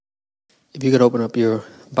If you could open up your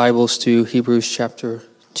Bibles to Hebrews chapter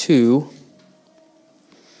 2.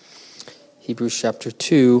 Hebrews chapter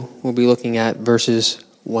 2, we'll be looking at verses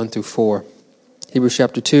 1 through 4. Hebrews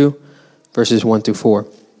chapter 2, verses 1 through 4.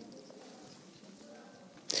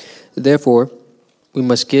 Therefore, we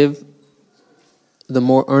must give the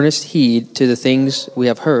more earnest heed to the things we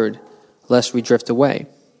have heard, lest we drift away.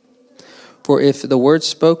 For if the word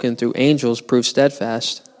spoken through angels proved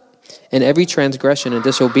steadfast, and every transgression and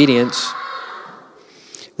disobedience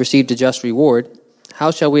received a just reward,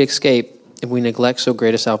 how shall we escape if we neglect so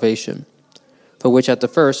great a salvation, for which at the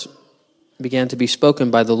first began to be spoken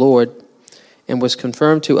by the Lord, and was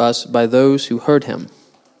confirmed to us by those who heard him?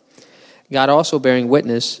 God also bearing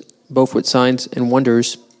witness, both with signs and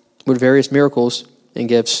wonders, with various miracles and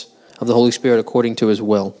gifts of the Holy Spirit according to his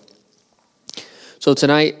will. So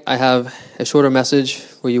tonight I have a shorter message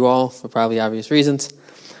for you all for probably obvious reasons,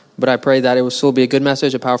 but I pray that it will still be a good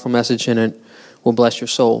message, a powerful message, and it will bless your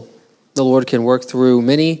soul. The Lord can work through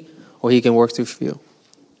many, or he can work through few.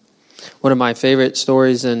 One of my favorite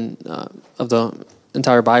stories of the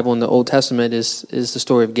entire Bible in the Old Testament is the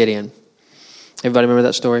story of Gideon. Everybody remember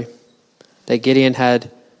that story? That Gideon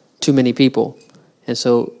had too many people, and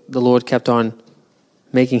so the Lord kept on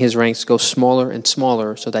making his ranks go smaller and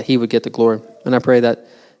smaller so that he would get the glory. And I pray that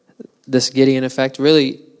this Gideon effect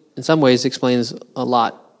really, in some ways, explains a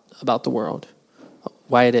lot about the world.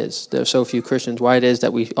 Why it is there are so few Christians, why it is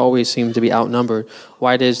that we always seem to be outnumbered,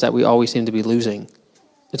 why it is that we always seem to be losing.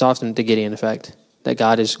 It's often the Gideon effect, that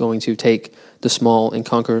God is going to take the small and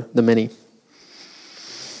conquer the many.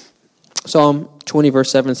 Psalm 20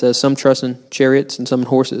 verse 7 says, "Some trust in chariots and some in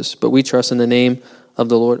horses, but we trust in the name of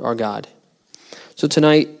the Lord our God." So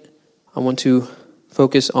tonight, I want to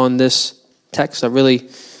focus on this text. I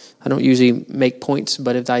don't usually make points,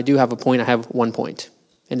 but if I do have a point, I have one point.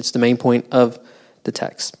 And it's the main point of the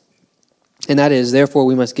text. And that is, therefore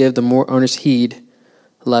we must give the more earnest heed,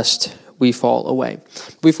 lest we fall away.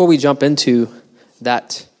 Before we jump into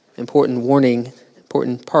that important warning,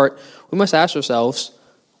 important part, we must ask ourselves,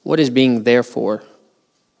 what is being therefore?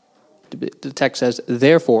 The text says,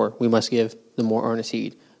 therefore we must give the more earnest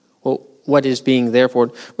heed. Well, what is being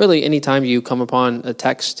therefore? Really, anytime you come upon a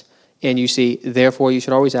text and you see therefore, you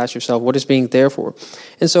should always ask yourself, what is being therefore?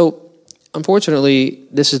 And so, unfortunately,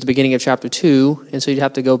 this is the beginning of chapter 2, and so you'd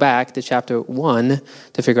have to go back to chapter 1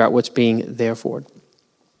 to figure out what's being therefore.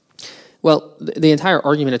 Well, the entire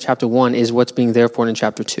argument of chapter 1 is what's being therefore in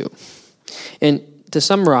chapter 2. And to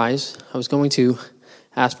summarize, I was going to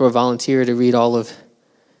ask for a volunteer to read all of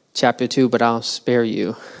chapter 2, but I'll spare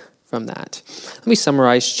you from that. Let me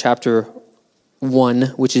summarize chapter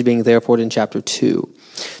 1, which is being therefore in chapter 2.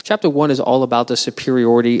 Chapter 1 is all about the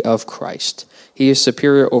superiority of Christ. He is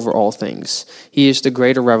superior over all things. He is the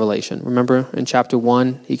greater revelation. Remember, in chapter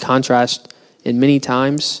 1, he contrasts in many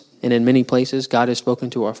times and in many places, God has spoken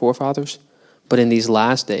to our forefathers, but in these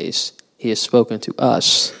last days, he has spoken to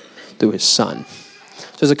us through his Son. So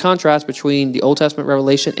there's a contrast between the Old Testament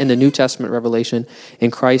revelation and the New Testament revelation,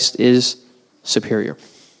 and Christ is superior.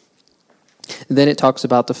 And then it talks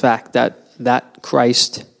about the fact that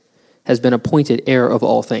Christ has been appointed heir of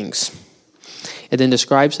all things. It then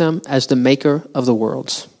describes him as the maker of the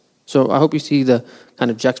worlds. So I hope you see the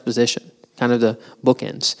kind of juxtaposition, kind of the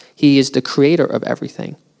bookends. He is the creator of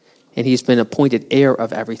everything, and he's been appointed heir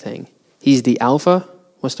of everything. He's the Alpha.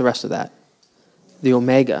 What's the rest of that? The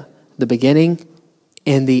Omega, the beginning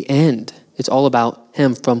and the end. It's all about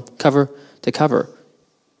him from cover to cover.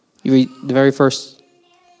 You read the very first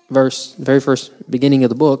verse, the very first beginning of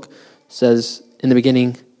the book says, in the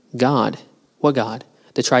beginning, God. What God?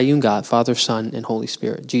 The triune God, Father, Son, and Holy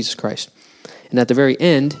Spirit, Jesus Christ. And at the very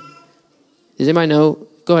end, does anybody know?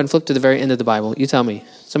 Go ahead and flip to the very end of the Bible. You tell me.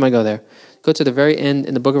 Somebody go there. Go to the very end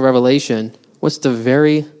in the book of Revelation. What's the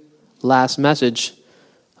very last message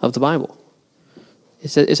of the Bible? It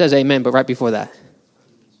says amen, but right before that.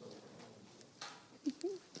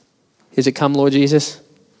 Is it come, Lord Jesus?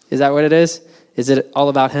 Is that what it is? Is it all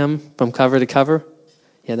about him from cover to cover?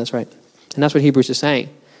 Yeah, that's right. And that's what Hebrews is saying.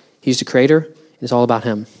 He's the creator. It's all about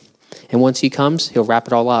him. And once he comes, he'll wrap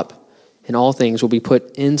it all up. And all things will be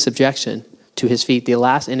put in subjection to his feet. The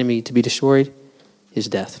last enemy to be destroyed is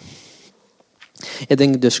death. It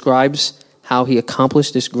then describes how he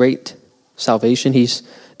accomplished this great salvation. He's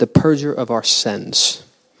the purger of our sins.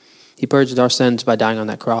 He purged our sins by dying on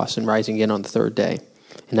that cross and rising again on the third day.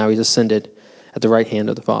 And now he's ascended at the right hand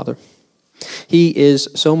of the Father. He is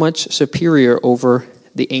so much superior over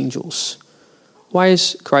the angels. Why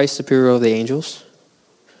is Christ superior over the angels?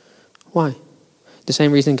 Why? The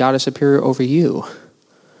same reason God is superior over you.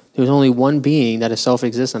 There's only one being that is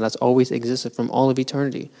self-existent, that's always existed from all of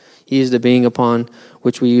eternity. He is the being upon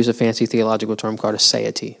which we use a fancy theological term called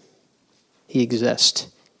aseity. He exists.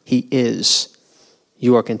 He is.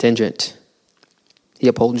 You are contingent. He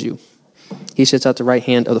upholds you. He sits at the right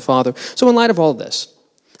hand of the Father. So in light of all this,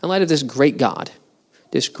 in light of this great God,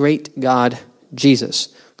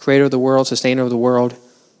 Jesus, creator of the world, sustainer of the world,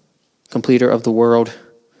 completer of the world,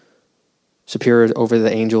 superior over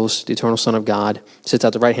the angels, the eternal Son of God, sits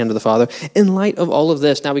at the right hand of the Father. In light of all of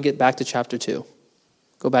this, now we get back to chapter 2.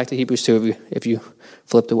 Go back to Hebrews 2 if you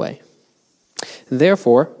flipped away.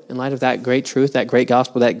 Therefore, in light of that great truth, that great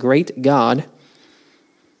gospel, that great God,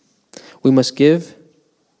 we must give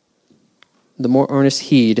the more earnest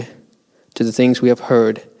heed to the things we have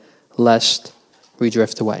heard, lest we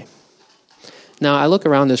drift away. Now, I look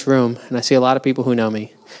around this room, and I see a lot of people who know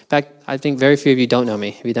me. In fact, I think very few of you don't know me.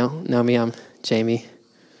 If you don't know me, I'm Jamie.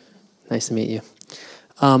 Nice to meet you.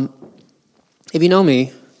 If you know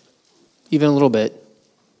me, even a little bit,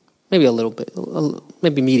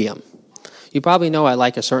 maybe medium, you probably know I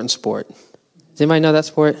like a certain sport. Does anybody know that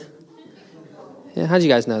sport? Yeah, how do you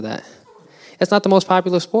guys know that? It's not the most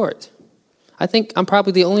popular sport. I think I'm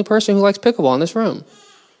probably the only person who likes pickleball in this room.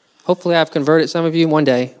 Hopefully I've converted some of you. One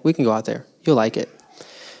day, we can go out there. You'll like it.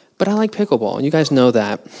 But I like pickleball, and you guys know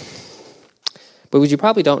that. But what you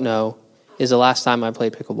probably don't know is the last time I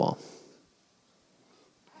played pickleball.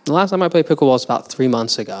 The last time I played pickleball was about 3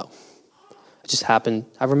 months ago. It just happened.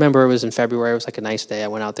 I remember it was in February. It was like a nice day. I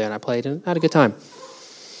went out there and I played and I had a good time.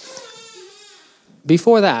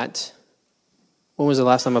 Before that, when was the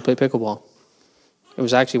last time I played pickleball? It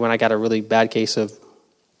was actually when I got a really bad case of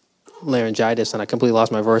laryngitis and I completely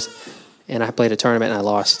lost my voice. And I played a tournament and I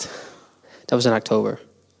lost. That was in October.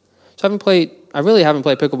 So I really haven't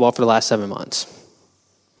played pickleball for the last 7 months.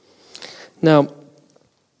 Now,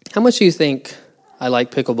 how much do you think I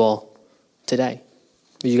like pickleball today?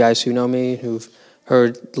 You guys who know me, who've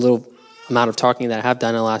heard the little amount of talking that I have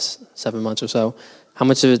done in the last 7 months or so, how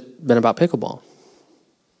much has it been about pickleball?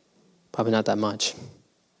 Probably not that much.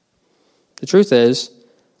 The truth is,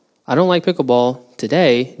 I don't like pickleball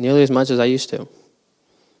today nearly as much as I used to.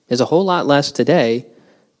 There's a whole lot less today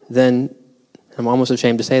than, I'm almost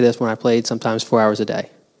ashamed to say this, when I played sometimes 4 hours a day.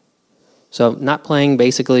 So not playing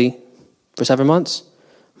basically for 7 months,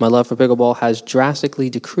 my love for pickleball has drastically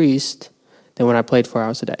decreased than when I played 4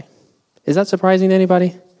 hours a day. Is that surprising to anybody?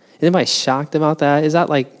 Is anybody shocked about that? Is that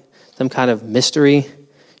like some kind of mystery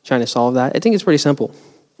trying to solve that? I think it's pretty simple.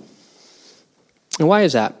 And why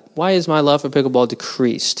is that? Why is my love for pickleball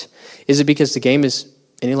decreased? Is it because the game is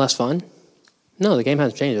any less fun? No, the game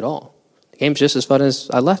hasn't changed at all. The game's just as fun as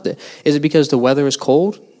I left it. Is it because the weather is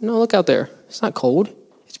cold? No, look out there. It's not cold.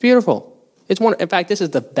 It's beautiful. In fact, this is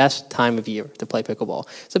the best time of year to play pickleball.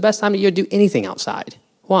 It's the best time of year to do anything outside.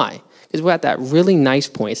 Why? Because we're at that really nice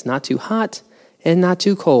point. It's not too hot and not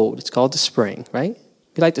too cold. It's called the spring, right?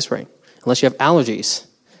 You like the spring, unless you have allergies.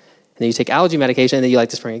 And then you take allergy medication, and then you like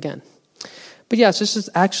the spring again. But yes, this is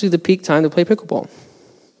actually the peak time to play pickleball.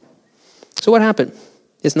 So what happened?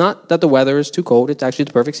 It's not that the weather is too cold. It's actually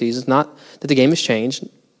the perfect season. It's not that the game has changed.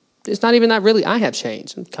 It's not even that really I have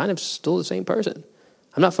changed. I'm kind of still the same person.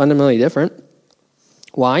 I'm not fundamentally different.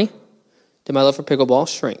 Why did my love for pickleball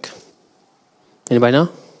shrink? Anybody know?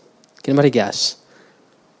 Can anybody guess?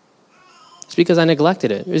 It's because I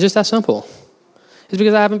neglected it. It's just that simple. It's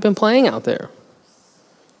because I haven't been playing out there.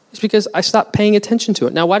 It's because I stopped paying attention to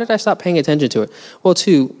it. Now, why did I stop paying attention to it? Well,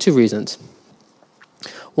 two reasons.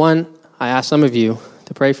 One, I asked some of you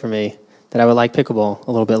to pray for me that I would like pickleball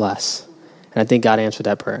a little bit less. And I think God answered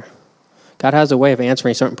that prayer. God has a way of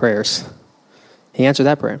answering certain prayers. He answered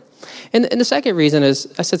that prayer. And the second reason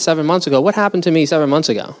is, I said 7 months ago. What happened to me 7 months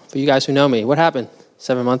ago? For you guys who know me, what happened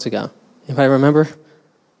 7 months ago? Anybody remember?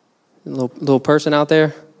 Little person out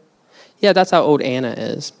there? Yeah, that's how old Anna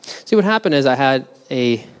is. See, what happened is I had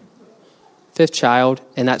a 5th child,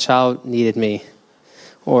 and that child needed me.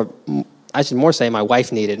 Or I should more say my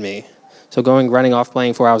wife needed me. So running off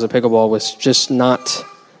playing 4 hours of pickleball was just not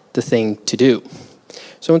the thing to do.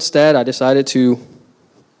 So instead, I decided to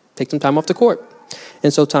take some time off the court.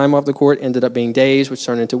 And so time off the court ended up being days, which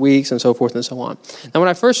turned into weeks, and so forth and so on. Now, when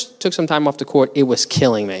I first took some time off the court, it was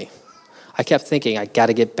killing me. I kept thinking, I got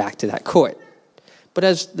to get back to that court. But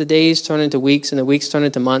as the days turn into weeks and the weeks turn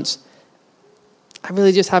into months, I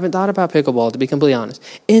really just haven't thought about pickleball, to be completely honest.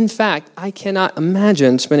 In fact, I cannot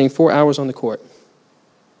imagine spending 4 hours on the court.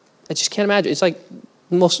 I just can't imagine. It's like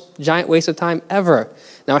the most giant waste of time ever.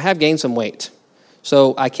 Now, I have gained some weight,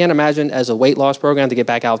 so I can't imagine as a weight loss program to get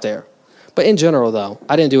back out there. But in general, though,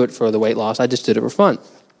 I didn't do it for the weight loss. I just did it for fun.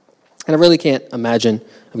 And I really can't imagine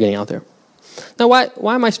of getting out there. Now,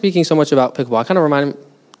 why am I speaking so much about pickleball? I kind of remind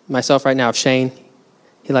myself right now of Shane.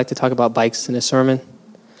 He liked to talk about bikes in his sermon.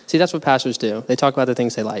 See, that's what pastors do. They talk about the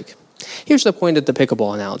things they like. Here's the point of the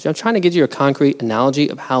pickleball analogy. I'm trying to give you a concrete analogy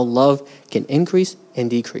of how love can increase and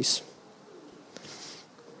decrease.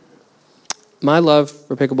 My love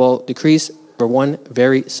for pickleball decreased for one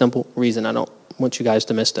very simple reason. I don't want you guys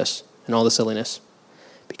to miss this and all the silliness.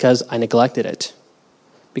 Because I neglected it.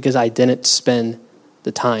 Because I didn't spend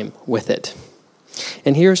the time with it.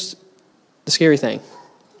 And here's the scary thing.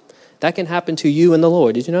 That can happen to you and the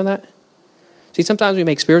Lord. Did you know that? See, sometimes we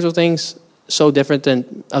make spiritual things so different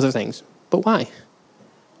than other things. But why?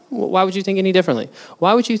 Why would you think any differently?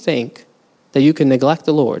 Why would you think that you can neglect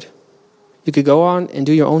the Lord? You could go on and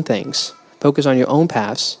do your own things, focus on your own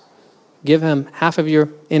paths, give him half of your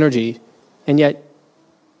energy, and yet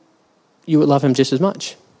you would love him just as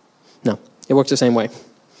much. No, it works the same way.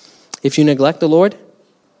 If you neglect the Lord,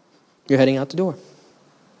 you're heading out the door.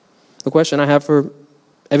 The question I have for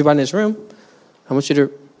everybody in this room, I want you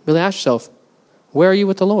to really ask yourself, where are you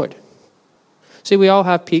with the Lord? See, we all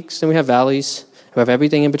have peaks and we have valleys. We have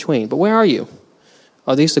everything in between. But where are you?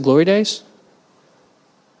 Are these the glory days?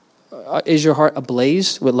 Is your heart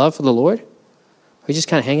ablaze with love for the Lord? Are you just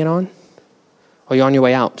kind of hanging on? Or are you on your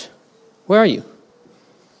way out? Where are you?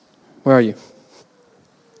 Where are you?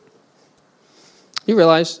 You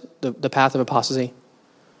realize the path of apostasy?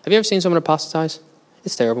 Have you ever seen someone apostatize?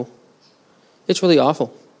 It's terrible. It's really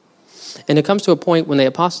awful. And it comes to a point when they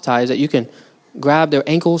apostatize that you can grab their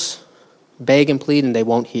ankles, beg and plead, and they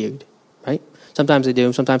won't heed, right? Sometimes they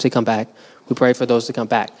do. Sometimes they come back. We pray for those to come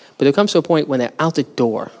back. But it comes to a point when they're out the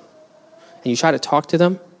door, and you try to talk to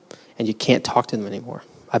them, and you can't talk to them anymore.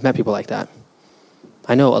 I've met people like that.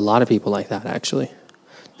 I know a lot of people like that, actually.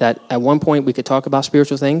 That at one point we could talk about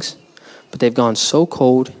spiritual things, but they've gone so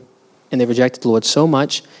cold, and they've rejected the Lord so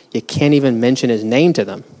much, you can't even mention his name to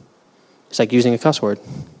them. It's like using a cuss word.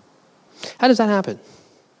 How does that happen?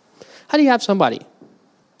 How do you have somebody?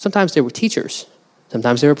 Sometimes they were teachers.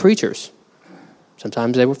 Sometimes they were preachers.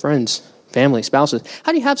 Sometimes they were friends, family, spouses.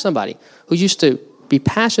 How do you have somebody who used to be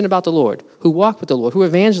passionate about the Lord, who walked with the Lord, who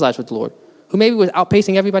evangelized with the Lord, who maybe was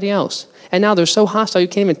outpacing everybody else, and now they're so hostile you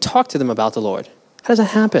can't even talk to them about the Lord? How does that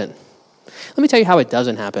happen? Let me tell you how it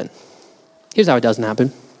doesn't happen. Here's how it doesn't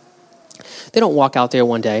happen. They don't walk out there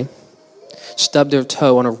one day, stub their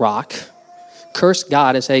toe on a rock, curse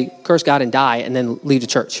God and say, curse God and die, and then leave the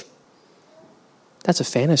church. That's a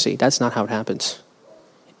fantasy. That's not how it happens.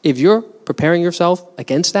 If you're preparing yourself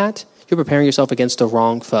against that, you're preparing yourself against the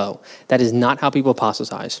wrong foe. That is not how people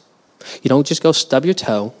apostatize. You don't just go stub your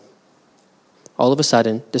toe, all of a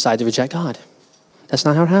sudden decide to reject God. That's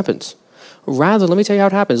not how it happens. Rather, let me tell you how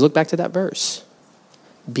it happens. Look back to that verse.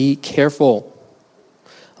 Be careful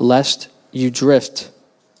lest you drift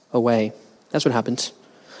away. That's what happens.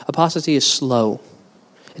 Apostasy is slow.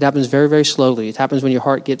 It happens very, very slowly. It happens when your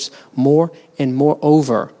heart gets more and more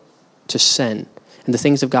over to sin. And the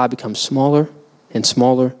things of God become smaller and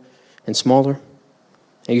smaller and smaller.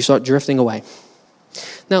 And you start drifting away.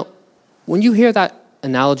 Now, when you hear that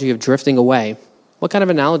analogy of drifting away, what kind of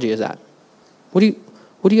analogy is that? What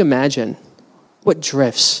do you imagine? What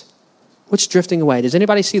drifts? What's drifting away? Does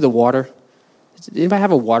anybody see the water? Does anybody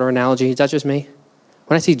have a water analogy? Is that just me?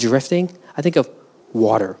 When I see drifting, I think of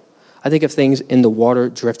water. I think of things in the water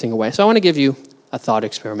drifting away. So I want to give you a thought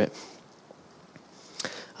experiment.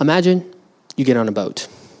 Imagine you get on a boat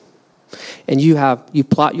and you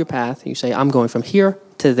plot your path and you say, I'm going from here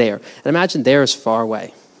to there. And imagine there is far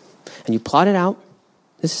away. And you plot it out.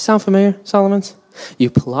 Does this sound familiar, Solomons? You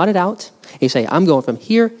plot it out and you say, I'm going from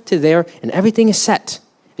here to there and everything is set.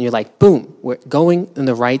 And you're like, boom, we're going in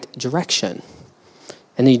the right direction.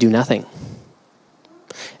 And then you do nothing.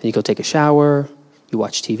 And you go take a shower, you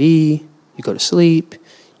watch TV, you go to sleep,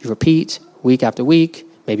 you repeat week after week,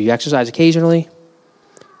 maybe you exercise occasionally,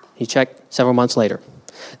 you check several months later.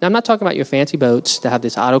 Now, I'm not talking about your fancy boats that have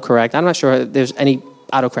this autocorrect. I'm not sure there's any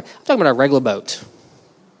autocorrect. I'm talking about a regular boat.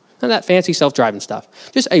 Not that fancy self-driving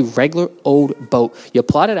stuff. Just a regular old boat. You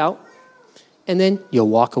plot it out, and then you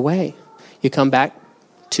walk away. You come back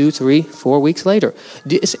 2, 3, 4 weeks later.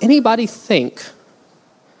 Does anybody think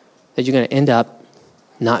that you're going to end up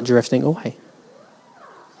not drifting away?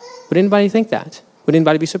 Would anybody think that? Would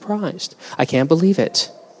anybody be surprised? I can't believe it.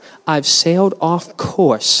 I've sailed off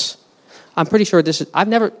course. I'm pretty sure this is, I've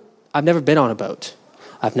never been on a boat.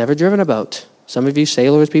 I've never driven a boat. Some of you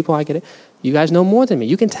sailors people, I get it. You guys know more than me.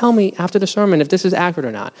 You can tell me after the sermon if this is accurate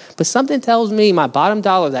or not. But something tells me, my bottom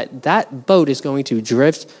dollar, that boat is going to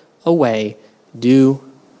drift away due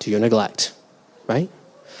to your neglect. Right?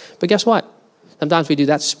 But guess what? Sometimes we do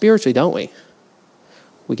that spiritually, don't we?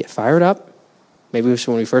 We get fired up. Maybe it's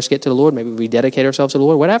when we first get to the Lord. Maybe we dedicate ourselves to the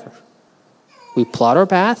Lord, whatever. We plot our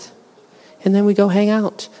path, and then we go hang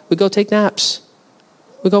out. We go take naps.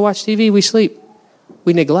 We go watch TV. We sleep.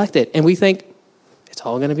 We neglect it, and we think it's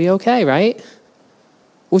all going to be okay, right?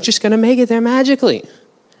 We're just going to make it there magically.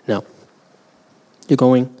 No. You're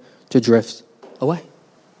going to drift away.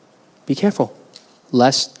 Be careful,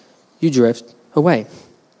 lest you drift away.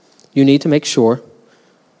 You need to make sure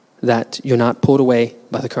that you're not pulled away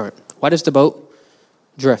by the current. Why does the boat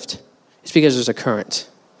drift? It's because there's a current.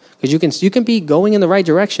 Because you can be going in the right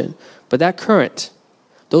direction, but that current,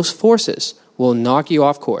 those forces will knock you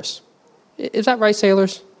off course. Is that right,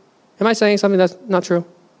 sailors? Am I saying something that's not true?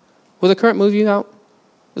 Will the current move you out?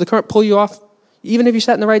 Will the current pull you off? Even if you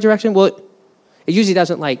sat in the right direction? Well, it usually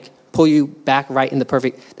doesn't pull you back right in the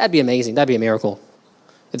perfect. That'd be amazing. That'd be a miracle.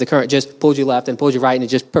 If the current just pulls you left and pulls you right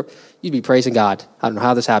and you'd be praising God. I don't know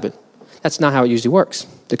how this happened. That's not how it usually works.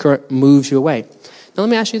 The current moves you away. Now let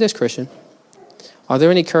me ask you this, Christian. Are there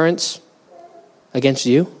any currents against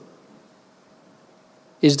you?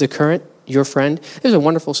 Is the current your friend? There's a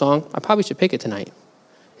wonderful song. I probably should pick it tonight.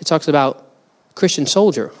 It talks about Christian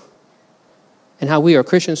soldier and how we are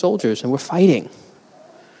Christian soldiers and we're fighting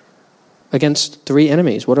against 3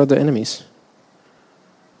 enemies. What are the enemies?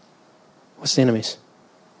 What's the enemies?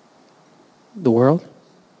 The world?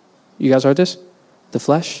 You guys heard this? The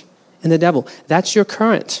flesh and the devil. That's your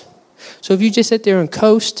current. So if you just sit there and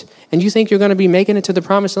coast and you think you're going to be making it to the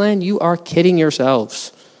promised land, you are kidding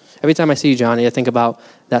yourselves. Every time I see you, Johnny, I think about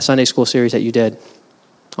that Sunday school series that you did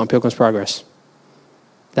on Pilgrim's Progress.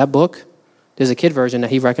 That book, there's a kid version that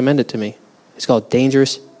he recommended to me. It's called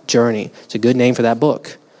Dangerous Journey. It's a good name for that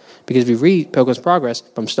book. Because if you read Pilgrim's Progress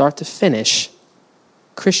from start to finish,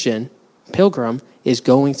 Pilgrim is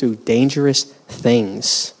going through dangerous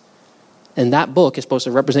things. And that book is supposed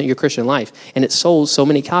to represent your Christian life. And it sold so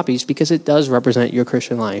many copies because it does represent your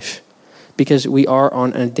Christian life. Because we are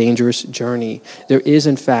on a dangerous journey. There is,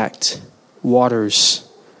 in fact, waters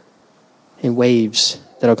and waves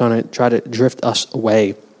that are going to try to drift us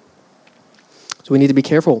away. So we need to be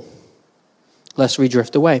careful lest we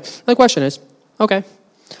drift away. The question is, okay,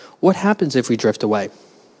 what happens if we drift away?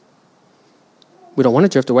 We don't want to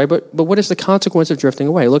drift away, but what is the consequence of drifting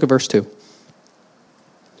away? Look at verse 2.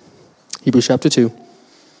 Hebrews chapter 2,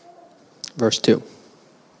 verse 2.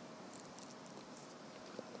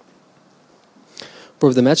 For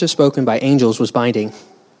if the message spoken by angels was binding,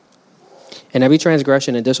 and every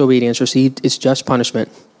transgression and disobedience received its just punishment,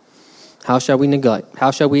 how shall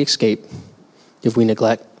we escape if we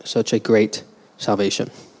neglect such a great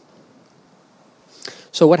salvation?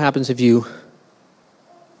 So what happens if you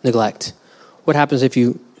neglect? What happens if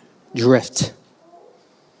you drift?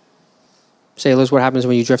 Sailors, what happens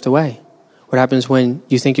when you drift away? What happens when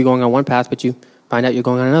you think you're going on one path, but you find out you're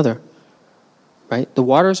going on another? Right? The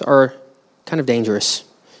waters are kind of dangerous.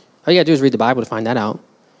 All you got to do is read the Bible to find that out.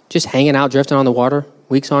 Just hanging out, drifting on the water,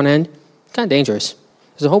 weeks on end, kind of dangerous.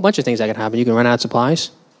 There's a whole bunch of things that can happen. You can run out of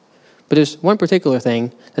supplies. But there's one particular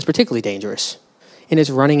thing that's particularly dangerous, and it's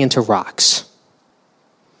running into rocks.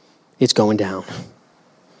 It's going down.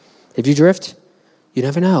 If you drift, you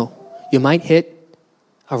never know. You might hit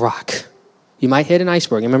a rock. You might hit an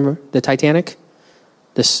iceberg. Remember the Titanic?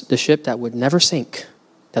 The ship that would never sink.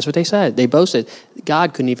 That's what they said. They boasted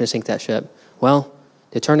God couldn't even sink that ship. Well,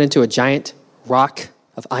 it turned into a giant rock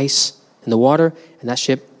of ice in the water, and that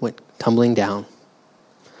ship went tumbling down.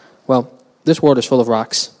 Well, this world is full of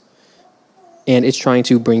rocks, and it's trying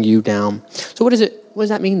to bring you down. So what does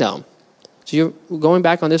that mean, though? So you're going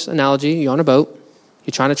back on this analogy. You're on a boat.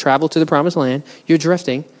 You're trying to travel to the promised land. You're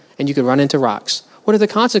drifting, and you could run into rocks. What are the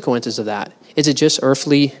consequences of that? Is it just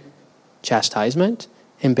earthly chastisement,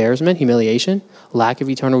 embarrassment, humiliation, lack of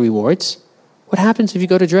eternal rewards? What happens if you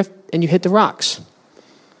go to drift and you hit the rocks?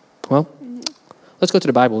 Well, let's go to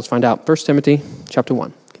the Bible. Let's find out. 1 Timothy chapter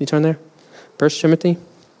 1. Can you turn there? 1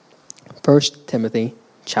 Timothy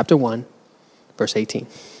chapter 1, verse 18.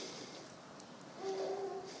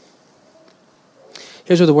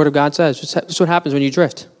 Here's what the Word of God says. This is what happens when you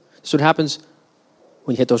drift. This is what happens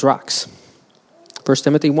when you hit those rocks. 1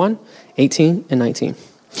 Timothy 1, 18 and 19.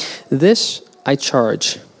 This I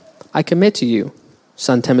commit to you,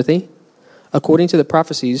 son Timothy, according to the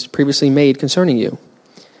prophecies previously made concerning you,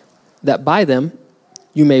 that by them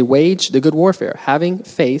you may wage the good warfare, having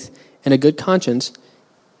faith and a good conscience,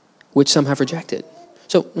 which some have rejected.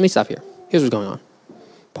 So let me stop here. Here's what's going on.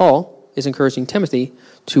 Paul is encouraging Timothy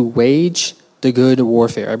to wage the good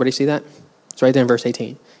warfare. Everybody see that? It's right there in verse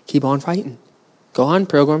 18. Keep on fighting. Go on,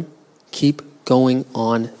 pilgrim. Keep going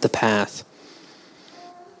on the path.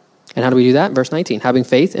 And how do we do that? Verse 19. Having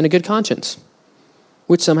faith and a good conscience,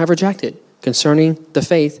 which some have rejected. concerning the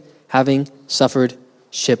faith, having suffered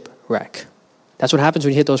shipwreck. That's what happens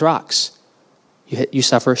when you hit those rocks. You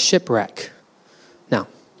suffer shipwreck. Now,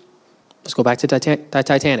 let's go back to the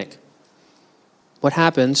Titanic. What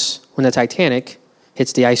happens when the Titanic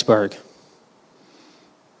hits the iceberg?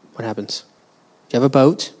 What happens? You have a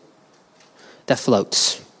boat that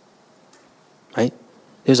floats, right?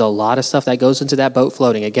 There's a lot of stuff that goes into that boat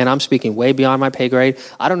floating. Again, I'm speaking way beyond my pay grade.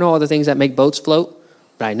 I don't know all the things that make boats float,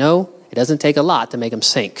 but I know it doesn't take a lot to make them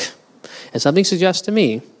sink. And something suggests to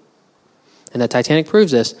me, and the Titanic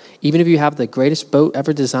proves this, even if you have the greatest boat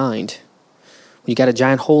ever designed, when you got a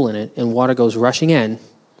giant hole in it and water goes rushing in,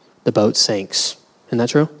 the boat sinks. Isn't that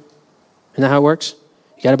true? Isn't that how it works?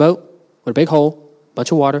 You got a boat with a big hole,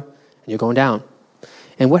 bunch of water, and you're going down.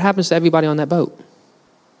 And what happens to everybody on that boat?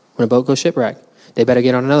 When a boat goes shipwreck, they better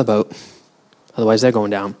get on another boat. Otherwise, they're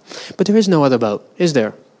going down. But there is no other boat, is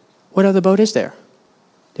there? What other boat is there?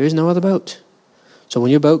 There is no other boat. So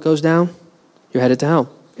when your boat goes down, you're headed to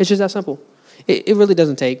hell. It's just that simple. It really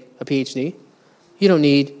doesn't take a PhD. You don't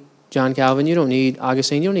need John Calvin. You don't need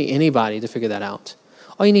Augustine. You don't need anybody to figure that out.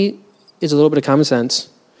 All you need is a little bit of common sense,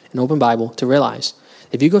 an open Bible, to realize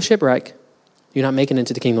if you go shipwreck, you're not making it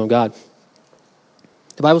into the kingdom of God.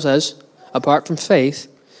 The Bible says, apart from faith,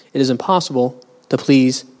 it is impossible to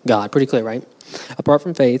please God. Pretty clear, right? Apart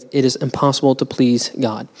from faith, it is impossible to please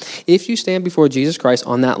God. If you stand before Jesus Christ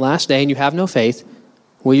on that last day and you have no faith,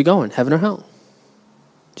 where are you going? Heaven or hell?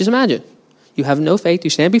 Just imagine. You have no faith. You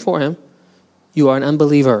stand before him. You are an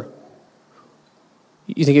unbeliever.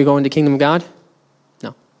 You think you're going to the kingdom of God?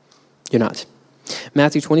 No, you're not.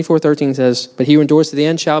 Matthew 24:13 says, but he who endures to the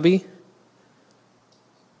end shall be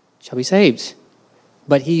saved.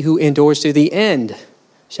 But he who endures to the end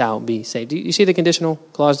shall be saved. Do you see the conditional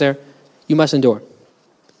clause there? You must endure.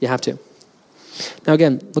 You have to. Now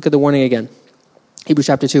again, look at the warning again. Hebrews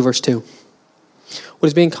chapter 2, verse 2. What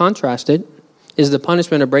is being contrasted is the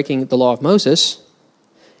punishment of breaking the law of Moses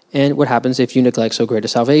and what happens if you neglect so great a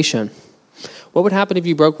salvation. What would happen if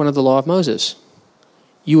you broke one of the law of Moses?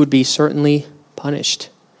 You would be certainly punished.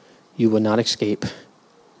 You would not escape.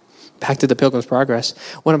 Back to the Pilgrim's Progress.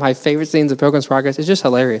 One of my favorite scenes of Pilgrim's Progress is just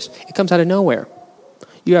hilarious. It comes out of nowhere.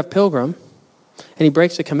 You have Pilgrim, and he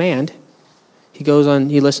breaks a command. He goes on,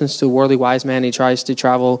 he listens to a worldly wise man. He tries to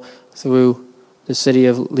travel through the city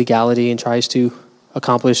of legality and tries to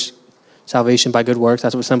accomplish salvation by good works.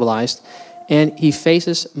 That's what symbolized. And he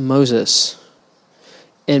faces Moses.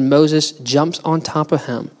 And Moses jumps on top of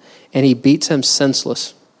him, and he beats him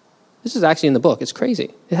senseless. This is actually in the book. It's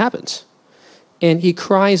crazy. It happens. And he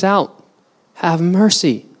cries out, have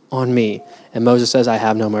mercy on me. And Moses says, I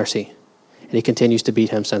have no mercy. And he continues to beat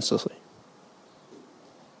him senselessly.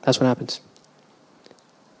 That's what happens.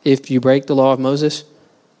 If you break the law of Moses,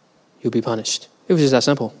 you'll be punished. It was just that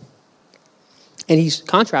simple. And he's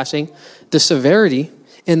contrasting the severity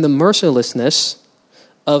and the mercilessness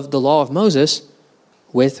of the law of Moses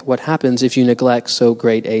with what happens if you neglect so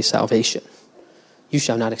great a salvation. You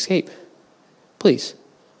shall not escape. Please,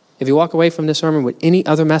 if you walk away from this sermon with any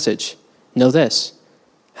other message, know this.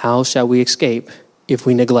 How shall we escape if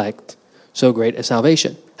we neglect so great a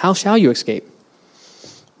salvation? How shall you escape?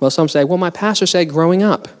 Well, some say, well, my pastor said growing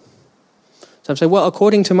up. Some say, well,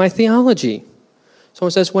 according to my theology.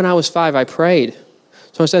 Someone says, when I was 5, I prayed.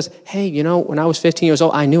 Someone says, hey, when I was 15 years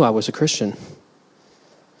old, I knew I was a Christian.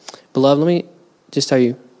 Beloved, let me just tell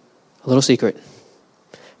you a little secret.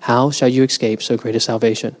 How shall you escape so great a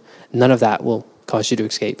salvation? None of that will cause you to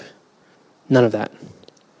escape. None of that.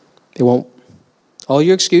 It won't. All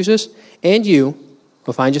your excuses and you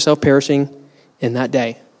will find yourself perishing in that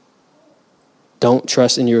day. Don't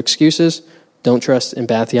trust in your excuses. Don't trust in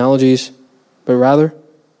bad theologies. But rather,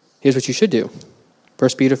 here's what you should do. 1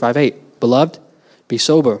 Peter 5:8. Beloved, be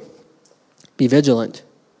sober. Be vigilant.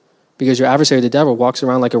 Because your adversary, the devil, walks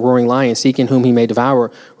around like a roaring lion, seeking whom he may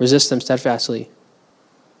devour. Resist them steadfastly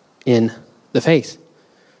in the faith.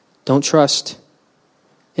 Don't trust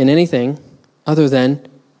in anything other than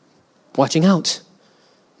watching out,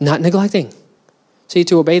 not neglecting. See,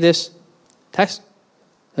 to obey this text,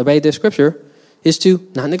 obey this scripture, is to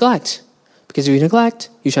not neglect. Because if you neglect,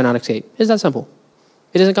 you shall not escape. It's that simple.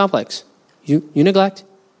 It isn't complex. You neglect,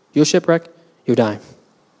 you'll shipwreck, you'll die.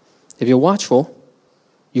 If you're watchful,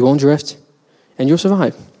 you won't drift, and you'll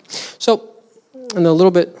survive. So, in a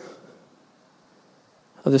little bit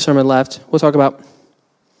of the sermon left, we'll talk about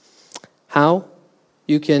how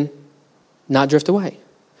you can not drift away.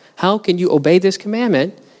 How can you obey this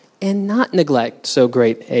commandment and not neglect so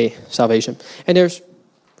great a salvation? And there's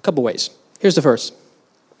a couple ways. Here's the first.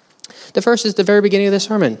 The first is the very beginning of the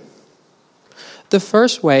sermon. The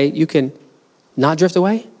first way you can not drift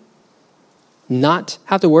away not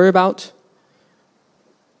have to worry about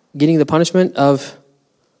getting the punishment of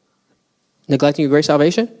neglecting your great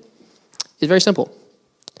salvation is very simple.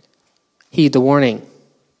 Heed the warning.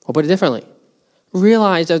 Or put it differently.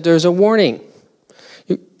 Realize that there's a warning.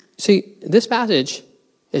 See, this passage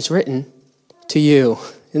is written to you.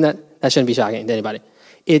 And that shouldn't be shocking to anybody.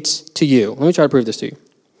 It's to you. Let me try to prove this to you.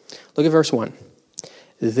 Look at verse 1.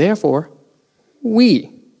 Therefore,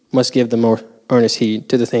 we must give the more earnest heed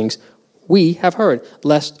to the things we have heard,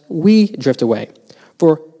 lest we drift away.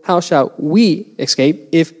 For how shall we escape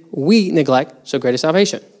if we neglect so great a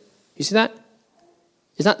salvation? You see that?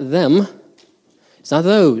 It's not them. It's not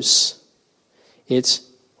those. It's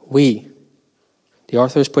we. The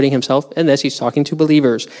author is putting himself in this. He's talking to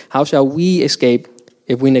believers. How shall we escape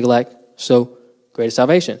if we neglect so great a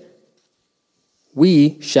salvation?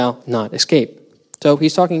 We shall not escape. So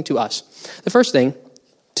he's talking to us. The first thing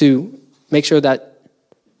to make sure that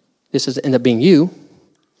this doesn't end up being you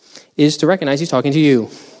is to recognize he's talking to you.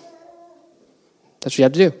 That's what you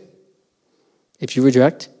have to do. If you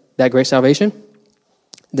reject that great salvation,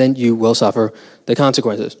 then you will suffer the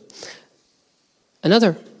consequences.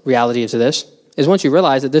 Another reality to this is once you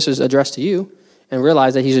realize that this is addressed to you and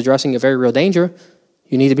realize that he's addressing a very real danger,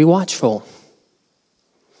 you need to be watchful.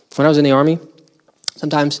 When I was in the Army,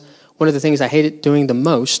 sometimes one of the things I hated doing the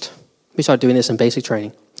most, we started doing this in basic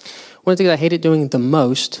training. One of the things I hated doing the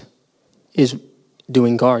most is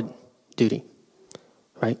doing guard duty,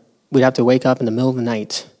 right? We'd have to wake up in the middle of the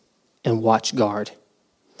night and watch guard.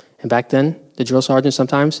 And back then, the drill sergeant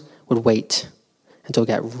sometimes would wait until it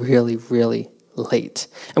got really, really late.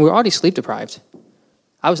 And we were already sleep deprived.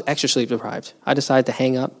 I was extra sleep deprived. I decided to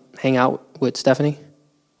hang out with Stephanie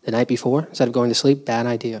the night before instead of going to sleep. Bad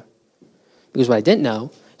idea. Because what I didn't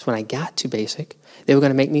know is when I got to basic, they were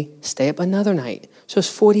going to make me stay up another night. So it's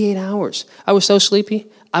 48 hours. I was so sleepy,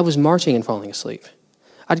 I was marching and falling asleep.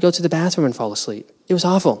 I'd go to the bathroom and fall asleep. It was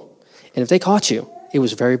awful. And if they caught you, it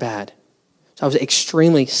was very bad. So I was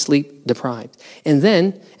extremely sleep deprived. And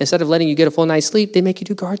then, instead of letting you get a full night's sleep, they make you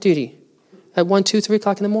do guard duty at 1, 2, 3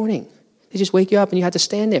 o'clock in the morning. They just wake you up and you had to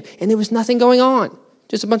stand there. And there was nothing going on.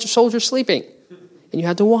 Just a bunch of soldiers sleeping. And you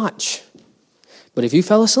had to watch. But if you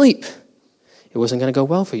fell asleep, it wasn't going to go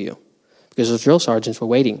well for you. Because those drill sergeants were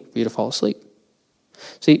waiting for you to fall asleep.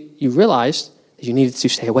 See, you realized that you needed to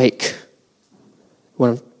stay awake.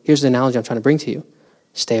 Here's the analogy I'm trying to bring to you.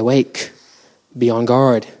 Stay awake. Be on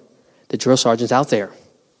guard. The drill sergeant's out there.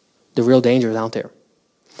 The real danger is out there.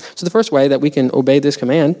 So the first way that we can obey this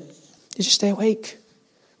command is just stay awake.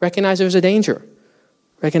 Recognize there's a danger.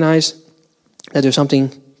 Recognize that there's something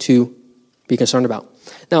to be concerned about.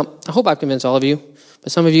 Now, I hope I've convinced all of you,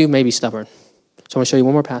 but some of you may be stubborn. So I'm going to show you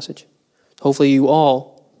one more passage. Hopefully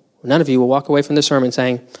none of you will walk away from this sermon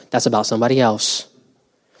saying, that's about somebody else.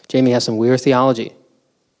 Jamie has some weird theology,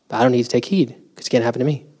 but I don't need to take heed because it can't happen to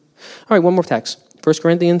me. All right, one more text. 1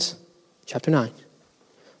 Corinthians chapter 9.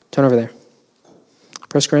 Turn over there.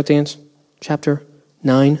 1 Corinthians chapter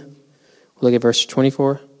 9. We'll look at verse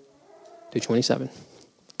 24 through 27.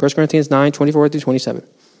 1 Corinthians 9, 24 through 27.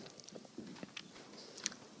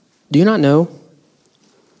 Do you not know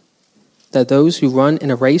that those who run in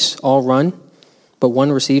a race all run, but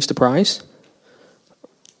one receives the prize?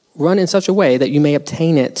 Run in such a way that you may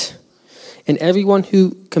obtain it. And everyone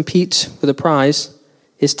who competes for the prize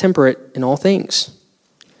is temperate in all things.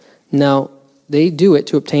 Now, they do it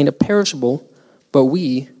to obtain a perishable, but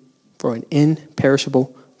we for an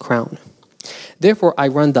imperishable crown. Therefore I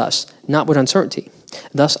run thus, not with uncertainty.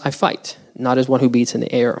 Thus I fight, not as one who beats in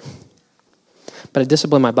the air. But I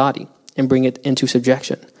discipline my body and bring it into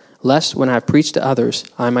subjection, lest when I have preached to others,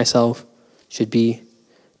 I myself should be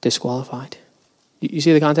disqualified. You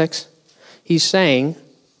see the context? He's saying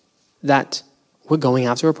that we're going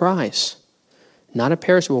after a prize. Not a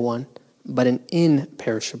perishable one, but an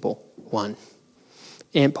imperishable one.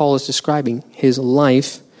 And Paul is describing his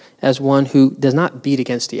life as one who does not beat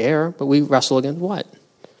against the air, but we wrestle against what?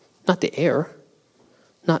 Not the air.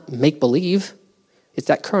 Not make-believe. It's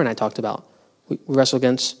that current I talked about. We wrestle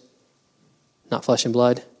against not flesh and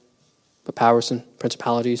blood, but powers and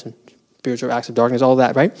principalities and spiritual acts of darkness, all of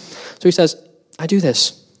that, right? So he says, I do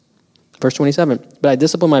this. Verse 27, but I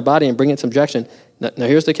discipline my body and bring it in subjection. Now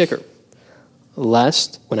here's the kicker.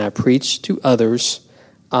 Lest when I preach to others,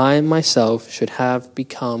 I myself should have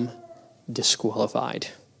become disqualified.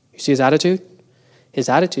 You see his attitude? His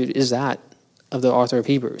attitude is that of the author of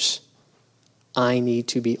Hebrews. I need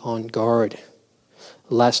to be on guard,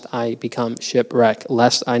 lest I become shipwrecked,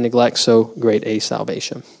 lest I neglect so great a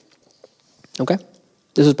salvation. Okay?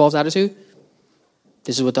 This is Paul's attitude.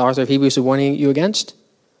 This is what the author of Hebrews is warning you against.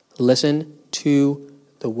 Listen to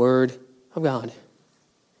the word of God.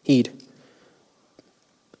 Heed.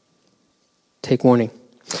 Take warning.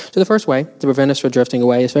 So the first way to prevent us from drifting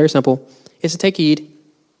away is very simple. It's to take heed.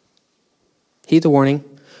 Heed the warning.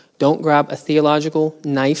 Don't grab a theological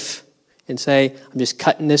knife and say, I'm just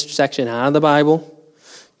cutting this section out of the Bible,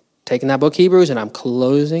 taking that book Hebrews, and I'm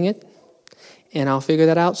closing it, and I'll figure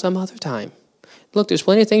that out some other time. Look, there's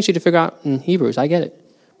plenty of things you need to figure out in Hebrews. I get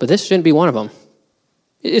it. But this shouldn't be one of them.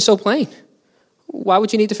 It's so plain. Why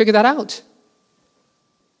would you need to figure that out?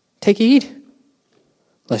 Take heed,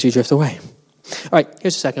 lest you drift away. All right,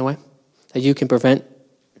 here's the second way that you can prevent,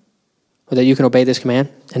 or that you can obey this command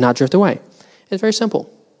and not drift away. It's very simple.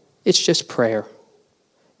 It's just prayer.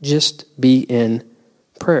 Just be in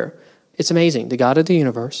prayer. It's amazing. The God of the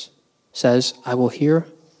universe says, I will hear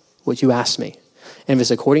what you ask me. And if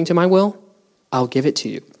it's according to my will, I'll give it to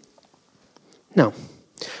you. Now,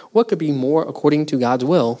 what could be more according to God's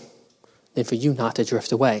will than for you not to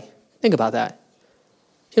drift away? Think about that.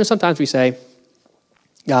 Sometimes we say,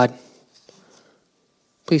 God,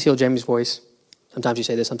 please heal Jamie's voice. Sometimes you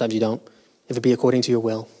say this, sometimes you don't. If it be according to your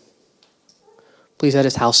will. Please let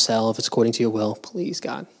his house sell if it's according to your will. Please,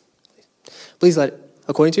 God. Please let it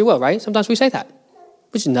according to your will, right? Sometimes we say that.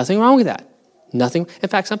 Which is nothing wrong with that. Nothing. In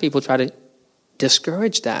fact, some people try to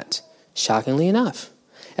discourage that, shockingly enough.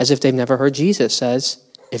 As if they've never heard Jesus says,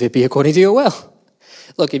 if it be according to your will.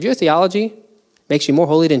 Look, if your theology makes you more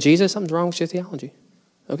holy than Jesus, something's wrong with your theology.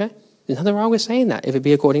 Okay? There's nothing wrong with saying that, if it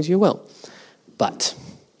be according to your will. But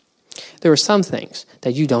there are some things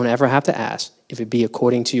that you don't ever have to ask if it be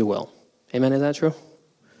according to your will. Amen? Is that true?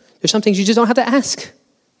 There's some things you just don't have to ask.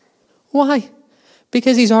 Why?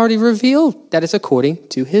 Because he's already revealed that it's according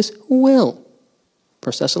to his will.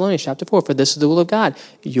 1 Thessalonians chapter 4, for this is the will of God,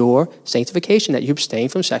 your sanctification, that you abstain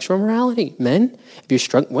from sexual immorality. Men, if you're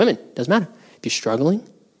struggling, women, doesn't matter. If you're struggling,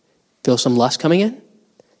 feel some lust coming in,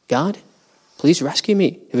 God, please rescue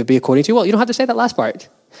me, if it be according to your will. You don't have to say that last part.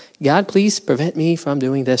 God, please prevent me from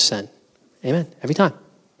doing this sin. Amen. Every time,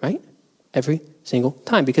 right? Every single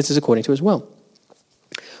time, because it's according to his will.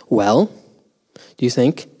 Well, do you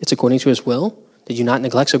think it's according to his will? Did you not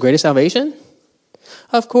neglect so great a salvation?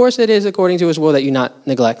 Of course it is according to his will that you not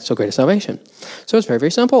neglect so great a salvation. So it's very,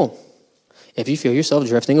 very simple. If you feel yourself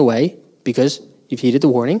drifting away because you've heeded the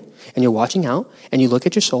warning and you're watching out and you look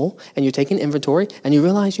at your soul and you're taking inventory and you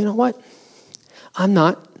realize, you know what? I'm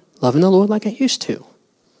not loving the Lord like I used to.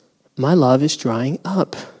 My love is drying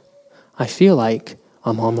up. I feel like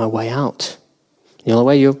I'm on my way out. The only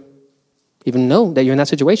way you even know that you're in that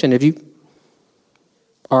situation if you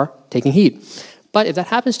are taking heed. But if that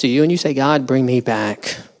happens to you and you say, God, bring me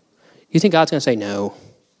back, you think God's going to say, no,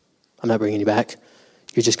 I'm not bringing you back.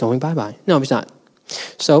 You're just going bye-bye. No, he's not.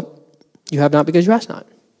 So you have not because you ask not.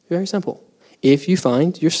 Very simple. If you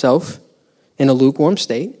find yourself in a lukewarm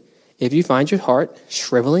state, if you find your heart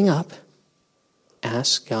shriveling up,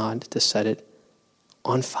 ask God to set it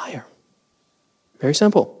on fire. Very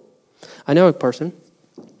simple. I know a person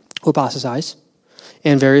who apostatized,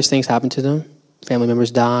 and various things happen to them. Family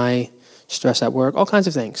members die, stress at work, all kinds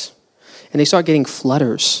of things. And they start getting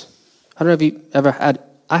flutters. I don't know if you ever had,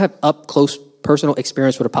 I have up-close personal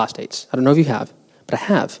experience with apostates. I don't know if you have, but I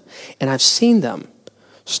have. And I've seen them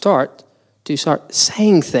start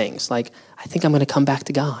saying things like, I think I'm going to come back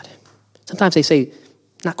to God. Sometimes they say,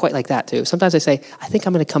 not quite like that too. Sometimes they say, I think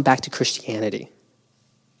I'm going to come back to Christianity.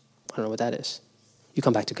 I don't know what that is. You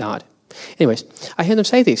come back to God. Anyways, I hear them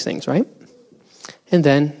say these things, right? And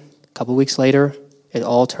then a couple weeks later, it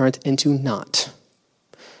all turned into naught.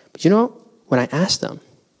 But you know, when I asked them,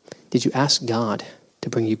 did you ask God to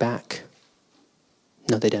bring you back?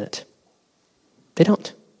 No, they didn't. They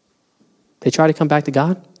don't. They try to come back to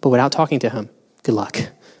God, but without talking to him. Good luck.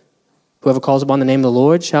 Whoever calls upon the name of the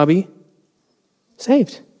Lord shall be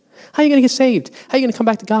saved. How are you going to get saved? How are you going to come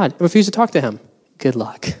back to God and refuse to talk to him? Good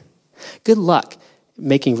luck. Good luck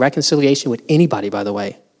making reconciliation with anybody, by the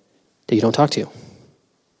way, that you don't talk to.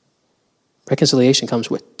 Reconciliation comes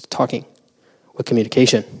with talking, with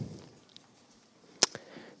communication.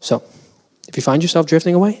 So, if you find yourself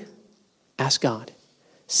drifting away, ask God,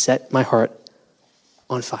 set my heart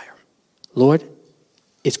on fire. Lord,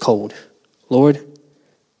 it's cold. Lord,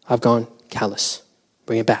 I've gone callous.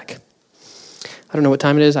 Bring it back. I don't know what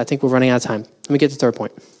time it is. I think we're running out of time. Let me get to the third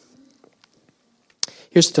point.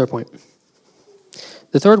 Here's the third point.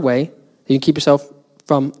 The third way that you keep yourself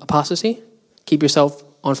from apostasy, keep yourself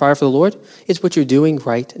on fire for the Lord, is what you're doing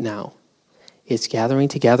right now. It's gathering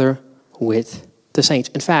together with the saints.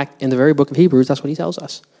 In fact, in the very book of Hebrews, that's what he tells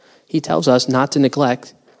us. He tells us not to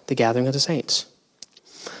neglect the gathering of the saints.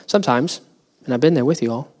 Sometimes, and I've been there with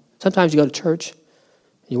you all, sometimes you go to church,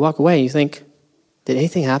 and you walk away and you think, did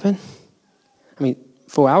anything happen?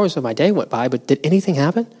 4 hours of my day went by, but did anything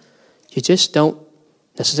happen? You just don't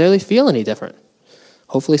necessarily feel any different.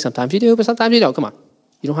 Hopefully sometimes you do, but sometimes you don't. Come on.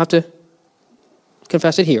 You don't have to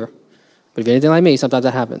confess it here. But if you're anything like me, sometimes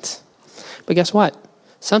that happens. But guess what?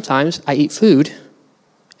 Sometimes I eat food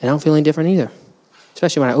and I don't feel any different either.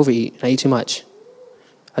 Especially when I overeat and I eat too much.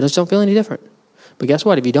 I just don't feel any different. But guess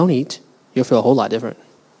what? If you don't eat, you'll feel a whole lot different.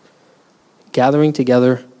 Gathering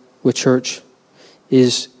together with church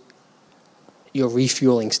is your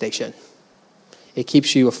refueling station. It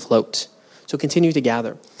keeps you afloat. So continue to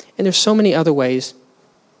gather. And there's so many other ways.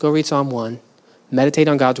 Go read Psalm 1. Meditate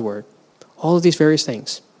on God's word. All of these various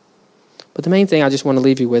things. But the main thing I just want to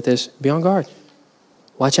leave you with is be on guard.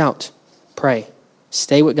 Watch out. Pray.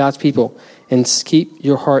 Stay with God's people. And keep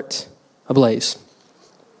your heart ablaze.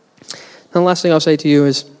 And the last thing I'll say to you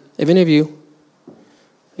is, if any of you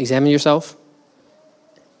examine yourself,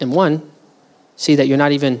 and one, see that you're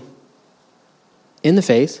not even in the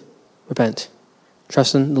faith, repent.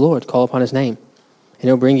 Trust in the Lord. Call upon his name. And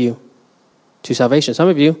he'll bring you to salvation. Some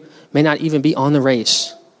of you may not even be on the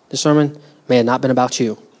race. This sermon may have not been about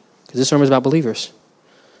you, because this sermon is about believers.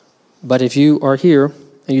 But if you are here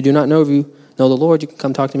and you do not know if you know the Lord, you can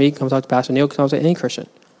come talk to me, come talk to Pastor Neil, come talk to any Christian.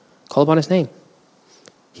 Call upon his name.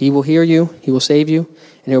 He will hear you, he will save you,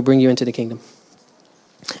 and he will bring you into the kingdom.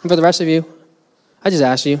 And for the rest of you, I just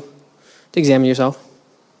ask you to examine yourself.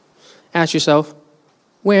 Ask yourself,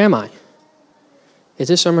 where am I? Is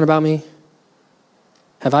this sermon about me?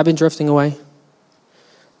 Have I been drifting away?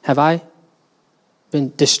 Have I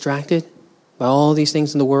been distracted by all these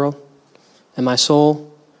things in the world? And my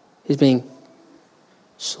soul is being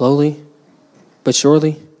slowly but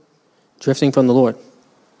surely drifting from the Lord.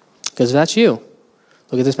 Because if that's you,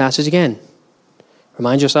 look at this passage again.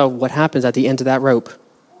 Remind yourself what happens at the end of that rope.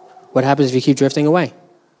 What happens if you keep drifting away?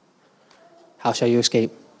 How shall you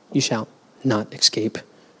escape? You shall not escape.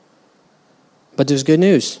 But there's good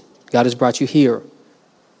news. God has brought you here.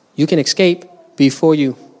 You can escape before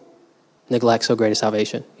you neglect so great a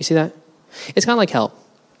salvation. You see that? It's kind of like hell.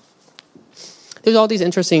 There's all these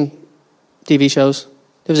interesting TV shows.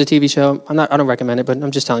 There was a TV show, I don't recommend it, but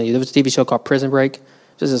I'm just telling you, there was a TV show called Prison Break.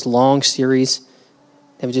 It was this long series.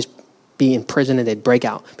 They would just be in prison and they'd break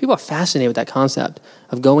out. People are fascinated with that concept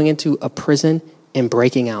of going into a prison and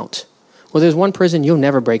breaking out. Well, there's one prison you'll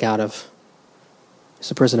never break out of. It's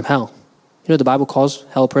the prison of hell. You know what the Bible calls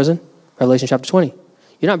hell a prison? Revelation chapter 20.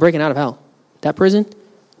 You're not breaking out of hell. That prison,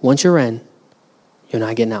 once you're in, you're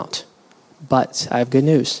not getting out. But I have good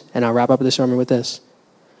news, and I'll wrap up the sermon with this.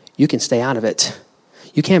 You can stay out of it.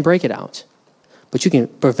 You can't break it out, but you can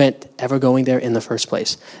prevent ever going there in the first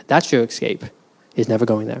place. That's your escape, is never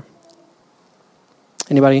going there.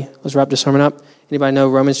 Anybody, let's wrap this sermon up. Anybody know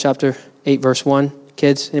Romans chapter 8, verse 1?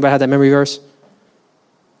 Kids, anybody have that memory verse?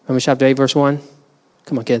 Romans chapter 8, verse 1?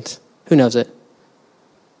 Come on, kids. Who knows it?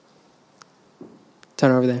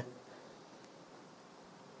 Turn over there.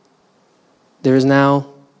 There is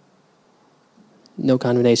now no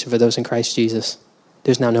condemnation for those in Christ Jesus.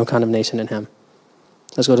 There's now no condemnation in him.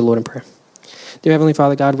 Let's go to the Lord in prayer. Dear Heavenly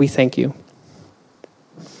Father, God, we thank you.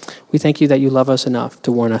 We thank you that you love us enough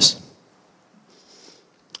to warn us.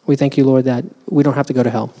 We thank you, Lord, that we don't have to go to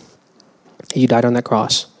hell. You died on that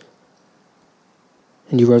cross.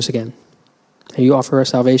 And you rose again. And you offer us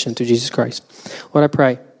salvation through Jesus Christ. Lord, I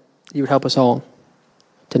pray you would help us all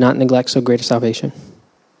to not neglect so great a salvation.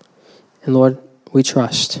 And Lord, we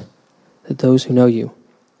trust that those who know you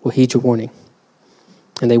will heed your warning.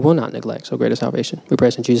 And they will not neglect so great a salvation. We pray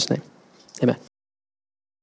this in Jesus' name. Amen.